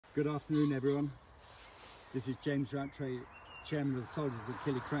Good afternoon, everyone. This is James Rattray, Chairman of the Soldiers of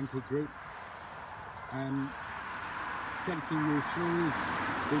Killiecrankie Group, and taking you through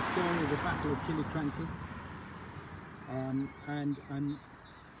the story of the Battle of Killiecrankie. And I'm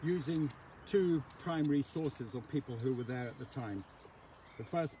using two primary sources of people who were there at the time. The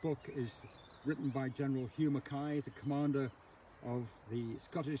first book is written by General Hugh McKay, the commander of the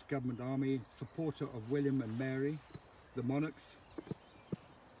Scottish Government Army, supporter of William and Mary, the monarchs.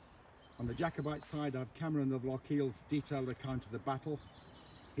 On the Jacobite side, I have Cameron of Lochiel's detailed account of the battle.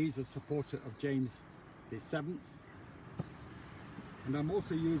 He's a supporter of James VII. And I'm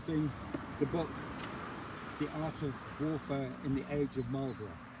also using the book, The Art of Warfare in the Age of Marlborough.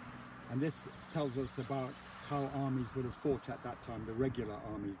 And this tells us about how armies would have fought at that time, the regular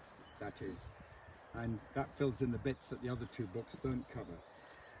armies, that is. And that fills in the bits that the other two books don't cover.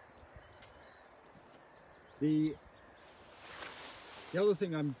 The other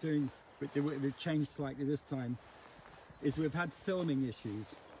thing I'm doing, but it changed slightly this time, is we've had filming issues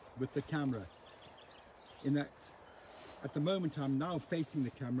with the camera. In that, at the moment I'm now facing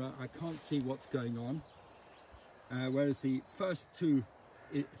the camera, I can't see what's going on. Whereas the first two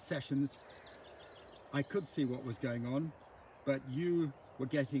sessions, I could see what was going on, but you were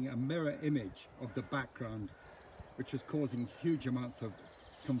getting a mirror image of the background, which was causing huge amounts of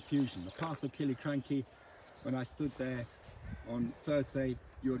confusion. The Pass of Killiecrankie, when I stood there on Thursday,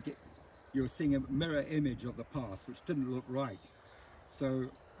 you were seeing a mirror image of the pass, which didn't look right. So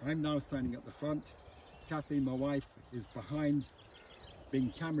I'm now standing at the front. Kathleen, my wife, is behind,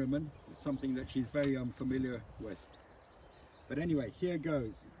 being cameraman, something that she's very unfamiliar with. But anyway, here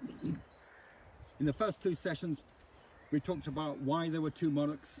goes. In the first two sessions, we talked about why there were two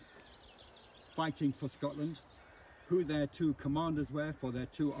monarchs fighting for Scotland, who their two commanders were for their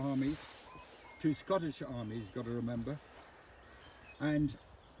two armies, two Scottish armies, got to remember, and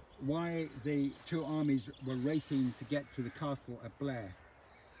why the two armies were racing to get to the castle at Blair,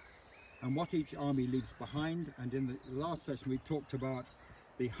 and what each army leaves behind. And in the last session we talked about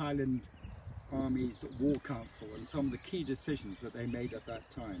the Highland Army's War Council and some of the key decisions that they made at that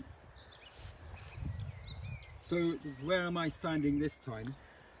time. So where am I standing this time?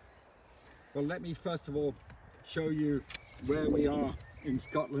 Well, let me first of all show you where we are in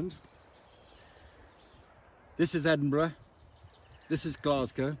Scotland. This is Edinburgh, this is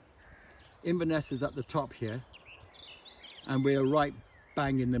Glasgow, Inverness is at the top here, and we are right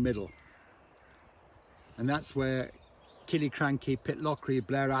bang in the middle. And that's where Killiecrankie, Pitlochry,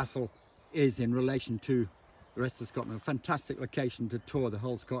 Blair Atholl is in relation to the rest of Scotland. A fantastic location to tour the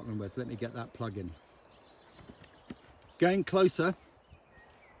whole Scotland with. Let me get that plug in. Going closer,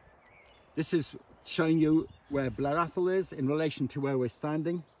 this is showing you where Blair Atholl is in relation to where we're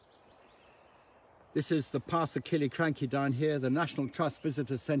standing. This is the Pass of Killiecrankie down here. The National Trust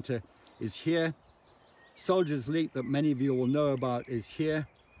Visitor Centre is here. Soldiers' Leap, that many of you will know about, is here.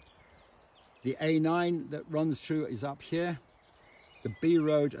 The A9 that runs through is up here. The B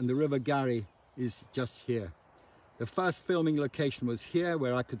Road and the River Garry is just here. The first filming location was here,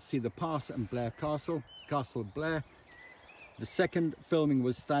 where I could see the pass and Blair Castle, Castle of Blair. The second filming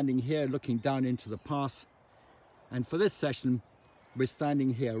was standing here looking down into the pass. And for this session, we're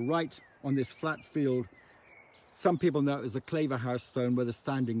standing here right on this flat field. Some people know it as the Claverhouse stone, where the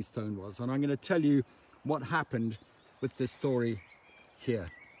standing stone was. And I'm going to tell you what happened with this story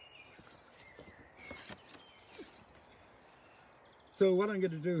here. So what I'm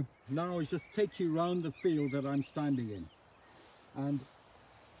going to do now is just take you around the field that I'm standing in. And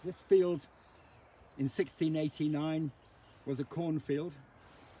this field in 1689 was a cornfield.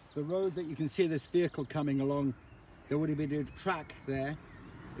 The road that you can see this vehicle coming along, there would have been a track there.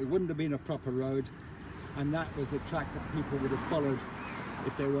 It wouldn't have been a proper road, and that was the track that people would have followed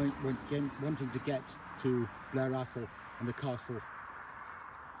if they weren't wanting to get to Blair Atholl and the castle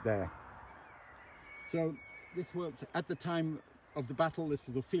there. So this works at the time of the battle. This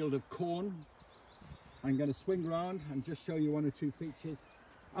is a field of corn. I'm going to swing around and just show you one or two features.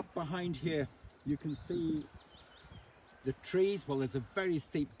 Up behind here you can see the trees. Well, there's a very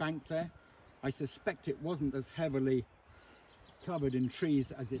steep bank there. I suspect it wasn't as heavily covered in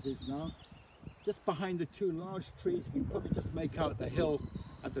trees as it is now. Just behind the two large trees, you can probably just make out the hill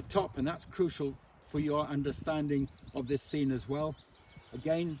at the top, and that's crucial for your understanding of this scene as well.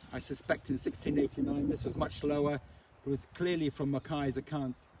 Again, I suspect in 1689 this was much lower. It was clearly from Mackay's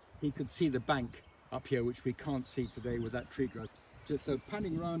accounts, he could see the bank up here, which we can't see today with that tree growth. Just so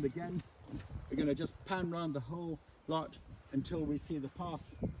panning around again, we're going to just pan around the whole lot until we see the pass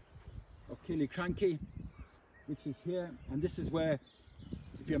of Killiecrankie, which is here. And this is where,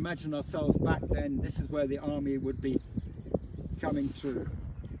 if you imagine ourselves back then, this is where the army would be coming through.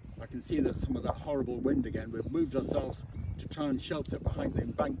 I can see there's some of that horrible wind again. We've moved ourselves to try and shelter behind the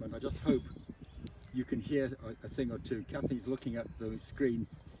embankment. I just hope you can hear a thing or two. Kathy's looking at the screen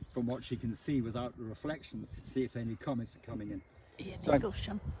from what she can see without the reflections to see if any comments are coming in. So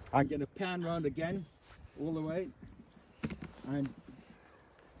I'm going to pan round again all the way, and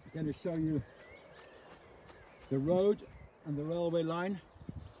I'm going to show you the road and the railway line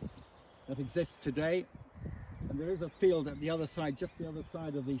that exists today. And there is a field at the other side, just the other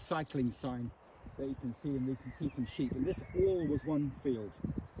side of the cycling sign that you can see, and you can see some sheep. And this all was one field.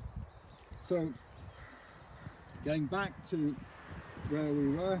 So going back to where we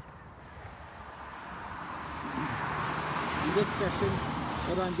were, in this session,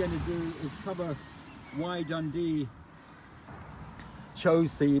 what I'm going to do is cover why Dundee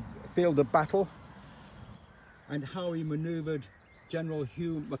chose the field of battle and how he manoeuvred General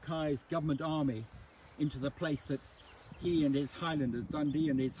Hugh McKay's government army into the place that he and his Highlanders, Dundee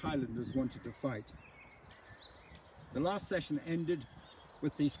and his Highlanders, wanted to fight. The last session ended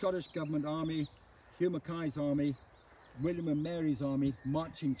with the Scottish government army, Hugh McKay's army, William and Mary's army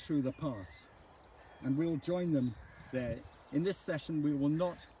marching through the pass. And we'll join them there. In this session we will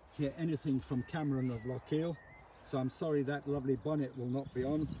not hear anything from Cameron of Lochiel, so I'm sorry that lovely bonnet will not be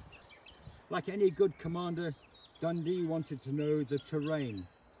on. Like any good commander, Dundee wanted to know the terrain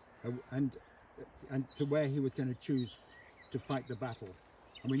and to where he was going to choose to fight the battle.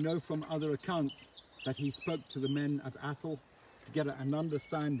 And we know from other accounts that he spoke to the men of Athol to get an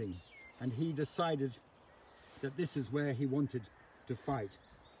understanding, and he decided that this is where he wanted to fight.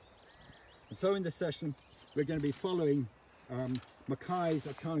 And so in this session we're going to be following McKay's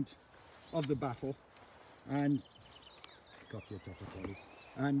account of the battle, and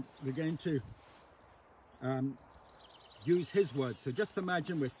we're going to use his words. So just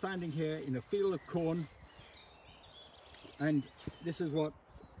imagine we're standing here in a field of corn, and this is what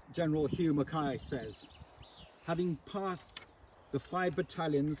General Hugh McKay says. Having passed the 5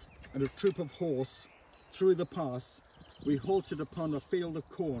 battalions and a troop of horse through the pass, we halted upon a field of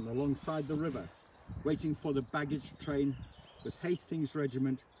corn alongside the river, waiting for the baggage train with Hastings'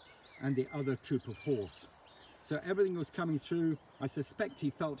 regiment and the other troop of horse. So everything was coming through. I suspect he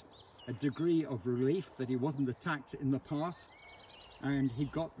felt a degree of relief that he wasn't attacked in the pass, and he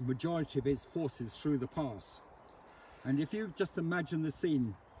got the majority of his forces through the pass. And if you just imagine the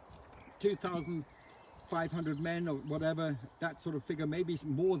scene, 2,500 men or whatever, that sort of figure, maybe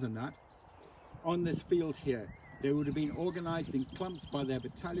more than that, on this field here. They would have been organized in clumps by their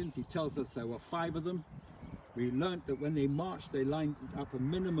battalions. He tells us there were 5 of them. We learnt that when they marched, they lined up a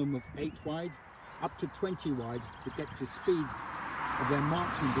minimum of 8 wide, up to 20 wide, to get to speed of their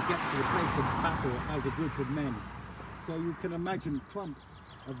marching, to get to the place of battle as a group of men. So you can imagine clumps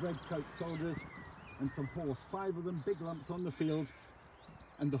of red-coat soldiers and some horse, 5 of them, big lumps on the field,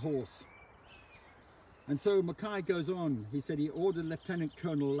 and the horse. And so McKay goes on. He said he ordered Lieutenant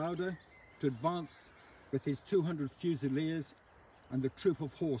Colonel Lauder to advance with his 200 Fusiliers and the troop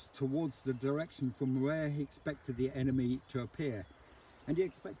of horse towards the direction from where he expected the enemy to appear. And he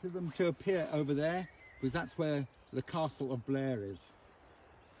expected them to appear over there, because that's where the castle of Blair is.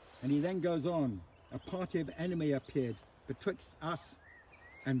 And he then goes on. A party of enemy appeared betwixt us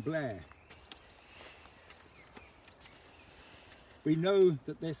and Blair. We know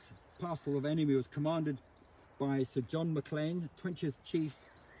that this parcel of enemy was commanded by Sir John MacLean, 20th Chief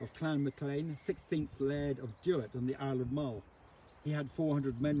of Clan MacLean, 16th Laird of Duet on the Isle of Mull. He had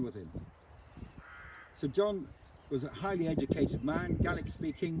 400 men with him. Sir John was a highly educated man, Gaelic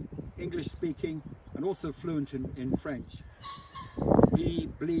speaking, English speaking, and also fluent in French. He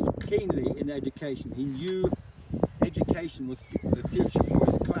believed keenly in education. He knew education was the future for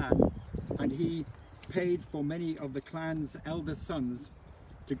his clan, and he paid for many of the clan's elder sons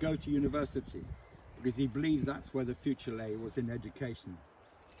to go to university, because he believes that's where the future lay, was in education.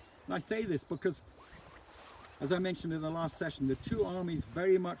 And I say this because, as I mentioned in the last session, the 2 armies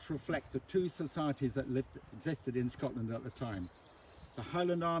very much reflect the 2 societies that existed in Scotland at the time. The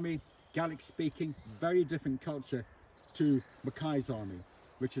Highland army, Gaelic speaking, very different culture to McKay's army,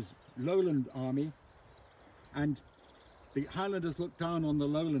 which is Lowland army, and the Highlanders looked down on the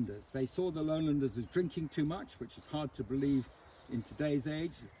Lowlanders. They saw the Lowlanders as drinking too much, which is hard to believe in today's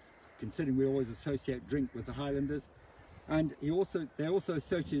age, considering we always associate drink with the Highlanders. And they also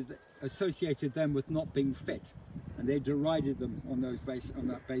associated them with not being fit, and they derided them on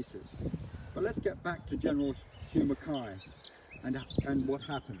that basis. But let's get back to General Hugh McKay and what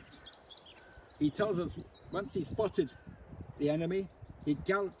happens. He tells us once he spotted the enemy, he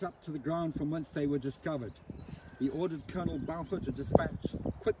galloped up to the ground from whence they were discovered. He ordered Colonel Balfour to dispatch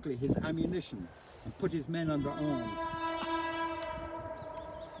quickly his ammunition and put his men under arms.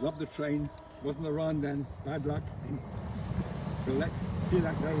 Love the train. Wasn't around then. Bad luck. So let's see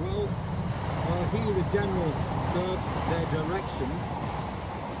that go well. Well, he, the general, observed their direction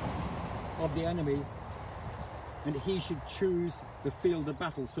of the enemy, and he should choose the field of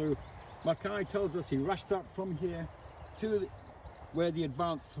battle. So McKay tells us he rushed up from here to where the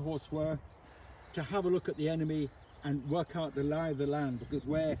advanced horse were to have a look at the enemy and work out the lie of the land, because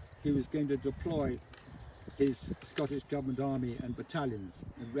where he was going to deploy his Scottish Government Army and battalions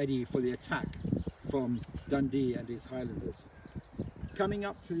and ready for the attack from Dundee and his Highlanders. Coming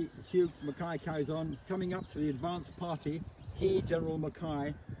up to the, Hugh McKay carries on, coming up to the advanced party, he, General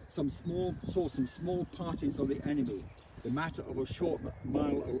McKay, saw some small parties of the enemy, the matter of a short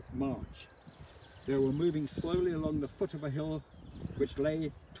mile march. They were moving slowly along the foot of a hill which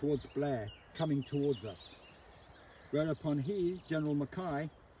lay towards Blair, coming towards us. Whereupon he, General McKay,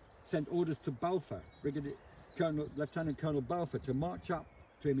 sent orders to Balfour, Lieutenant Colonel Balfour, to march up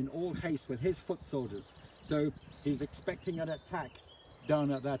to him in all haste with his foot soldiers. So he was expecting an attack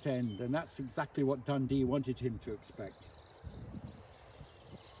down at that end, and that's exactly what Dundee wanted him to expect.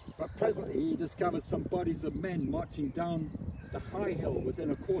 But presently he discovered some bodies of men marching down the high hill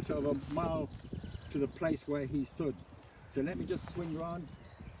within a quarter of a mile to the place where he stood. So let me just swing round,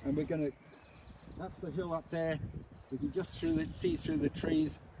 and we're going to, that's the hill up there. We can just see through the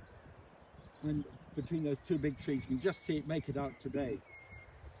trees, and between those two big trees, you can just see it, make it out today.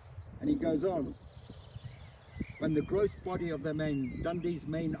 And he goes on. When the gross body of the men, Dundee's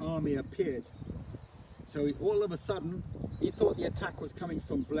main army, appeared, so all of a sudden, he thought the attack was coming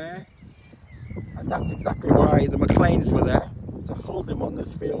from Blair, and that's exactly why the MacLeans were there, to hold him on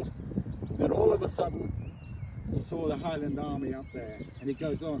this field. Then all of a sudden, he saw the Highland army up there, and he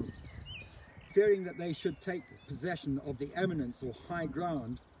goes on. Fearing that they should take possession of the eminence or high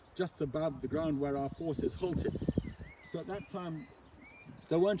ground just above the ground where our forces halted. So at that time,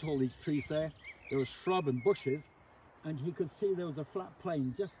 there weren't all these trees there. There was shrub and bushes, and he could see there was a flat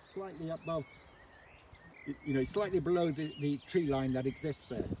plain just slightly above, you know, slightly below the tree line that exists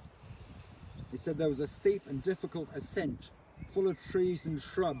there. He said there was a steep and difficult ascent, full of trees and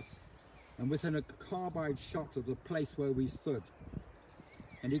shrubs, and within a carbide shot of the place where we stood.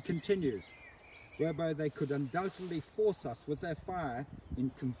 And he continues, whereby they could undoubtedly force us with their fire in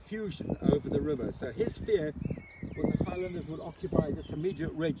confusion over the river. So his fear was the Highlanders would occupy this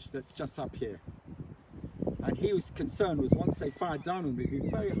immediate ridge that's just up here. And he was concerned was once they fired down on them, it would be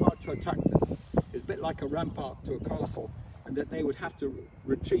very hard to attack them. It's a bit like a rampart to a castle, and that they would have to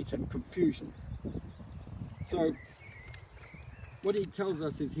retreat in confusion. So what he tells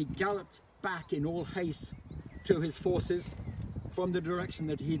us is he galloped back in all haste to his forces from the direction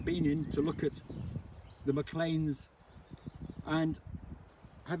that he'd been in to look at the MacLeans, and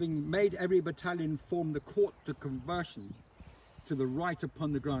having made every battalion form the court to conversion to the right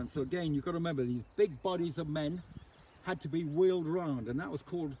upon the ground. So again, you've got to remember, these big bodies of men had to be wheeled round, and that was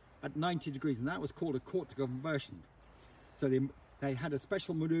called at 90 degrees, and that was called a court to conversion. So they had a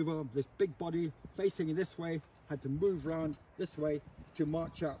special maneuver of this big body facing in this way, had to move round this way to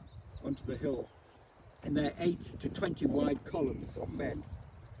march up onto the hill. And they're 8 to 20 wide columns of men.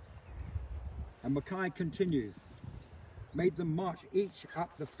 And McKay continues, made them march each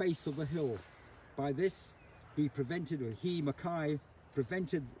up the face of the hill. By this, McKay,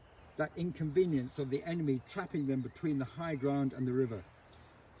 prevented that inconvenience of the enemy trapping them between the high ground and the river.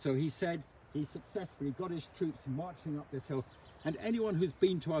 So he said he successfully got his troops marching up this hill. And anyone who's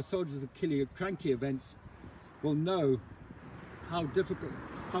been to our Soldiers of Killiecrankie events will know how difficult,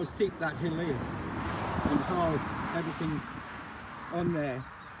 how steep that hill is, and how everything on there,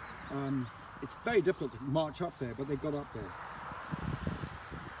 it's very difficult to march up there, but they got up there.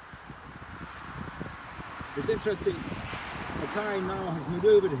 It's interesting, McKay now has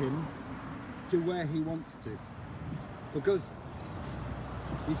manoeuvred him to where he wants to, because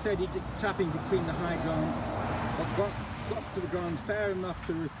he said he'd be trapping between the high ground, but got to the ground fair enough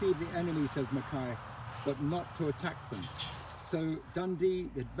to receive the enemy, says McKay, but not to attack them. So Dundee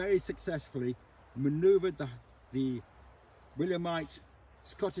did very successfully manoeuvred the Williamite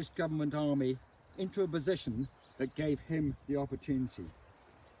Scottish Government Army into a position that gave him the opportunity.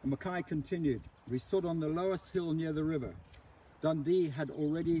 And McKay continued, we stood on the lowest hill near the river. Dundee had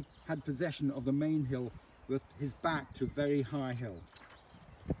already had possession of the main hill with his back to very high hill.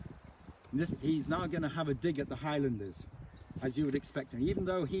 He's now going to have a dig at the Highlanders, as you would expect him, even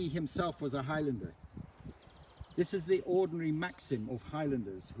though he himself was a Highlander. This is the ordinary maxim of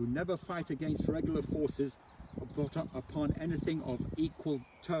Highlanders, who never fight against regular forces or upon anything of equal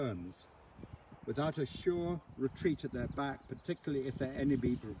terms, without a sure retreat at their back, particularly if their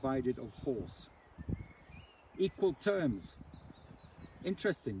enemy provided of horse. Equal terms.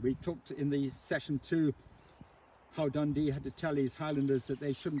 interesting. We talked in the session 2 how Dundee had to tell his Highlanders that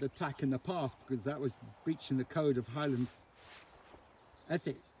they shouldn't attack in the past because that was breaching the code of Highland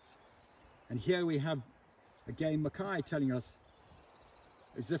ethics. And here we have again McKay telling us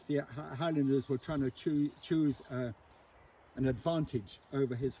as if the Highlanders were trying to choose an advantage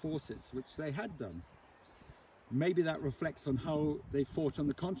over his forces, which they had done. Maybe that reflects on how they fought on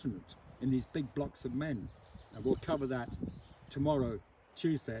the continent in these big blocks of men. And we'll cover that tomorrow,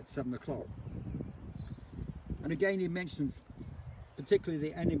 Tuesday at 7 o'clock. And again he mentions particularly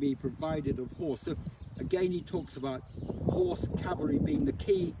the enemy provided of horse. So again he talks about horse cavalry being the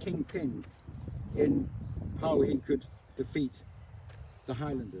key kingpin in how he could defeat the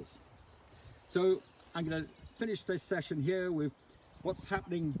Highlanders. So I'm going to finish this session here with what's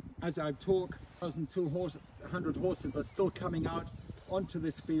happening as I talk. 1,200 horses are still coming out onto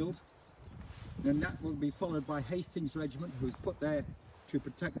this field, and that will be followed by Hastings Regiment, who's put there to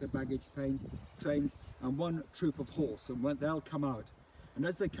protect the baggage train, and 1 troop of horse, and when they'll come out. And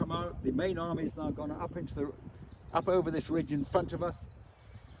as they come out, the main army is now gone up over this ridge in front of us.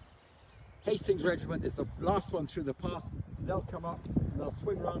 Hastings Regiment is the last one through the pass. They'll come up and they'll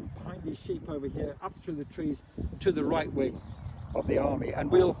swing around behind these sheep over here, up through the trees to the right wing of the army,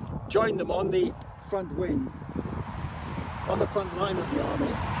 and we'll join them on the front wing, on the front line of the army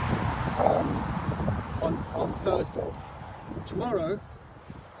on Thursday. Tomorrow,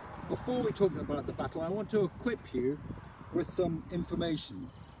 before we talk about the battle, I want to equip you with some information.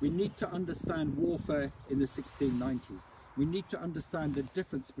 We need to understand warfare in the 1690s. We need to understand the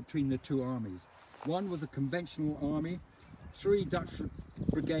difference between the two armies. One was a conventional army, 3 Dutch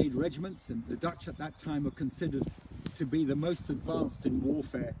brigade regiments, and the Dutch at that time were considered to be the most advanced in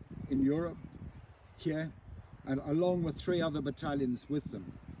warfare in Europe here, and along with 3 other battalions with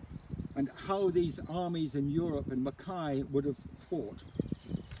them. And how these armies in Europe and McKay would have fought.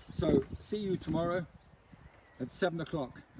 So see you tomorrow at 7 o'clock.